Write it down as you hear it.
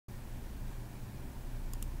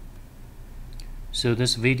So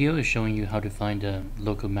this video is showing you how to find a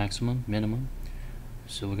local maximum, minimum.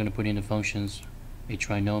 So we're going to put in the functions a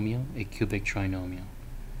trinomial, a cubic trinomial.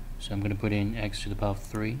 So I'm going to put in x to the power of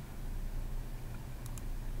 3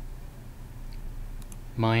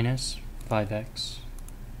 minus 5x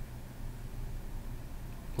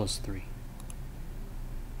plus 3.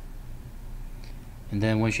 And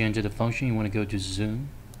then once you enter the function, you want to go to zoom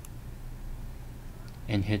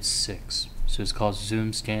and hit 6. So it's called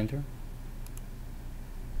zoom standard.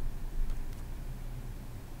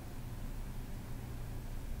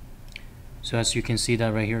 So as you can see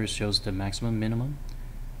that right here, it shows the maximum, minimum.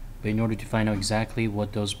 But in order to find out exactly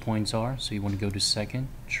what those points are, so you want to go to second,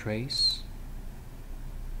 trace,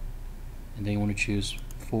 and then you want to choose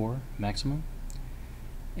 4, maximum.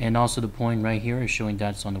 And also the point right here is showing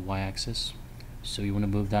that it's on the y-axis. So you want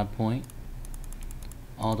to move that point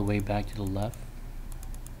all the way back to the left,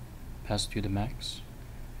 pass through the max.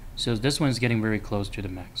 So this one's getting very close to the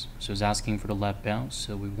max. So it's asking for the left bound,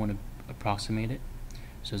 so we want to approximate it.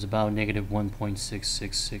 So it's about negative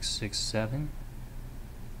 1.66667.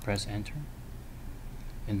 Press enter.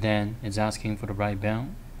 And then it's asking for the right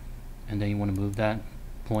bound, and then you want to move that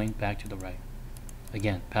point back to the right.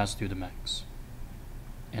 Again, pass through the max.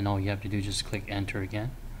 And all you have to do is just click enter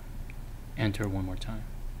again. Enter one more time.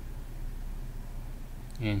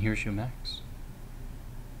 And here's your max.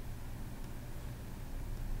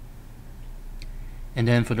 And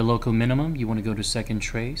then for the local minimum, you want to go to second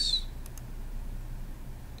trace.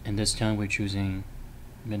 And this time we're choosing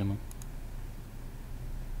minimum.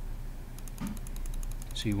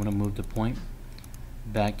 So you want to move the point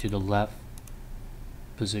back to the left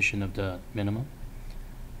position of the minimum.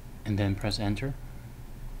 And then press enter.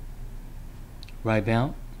 Right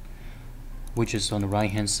bound, which is on the right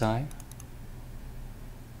hand side.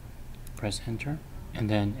 Press enter. And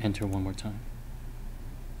then enter one more time.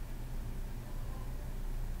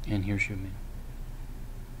 And here's your min.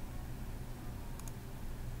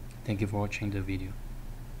 Thank you for watching the video.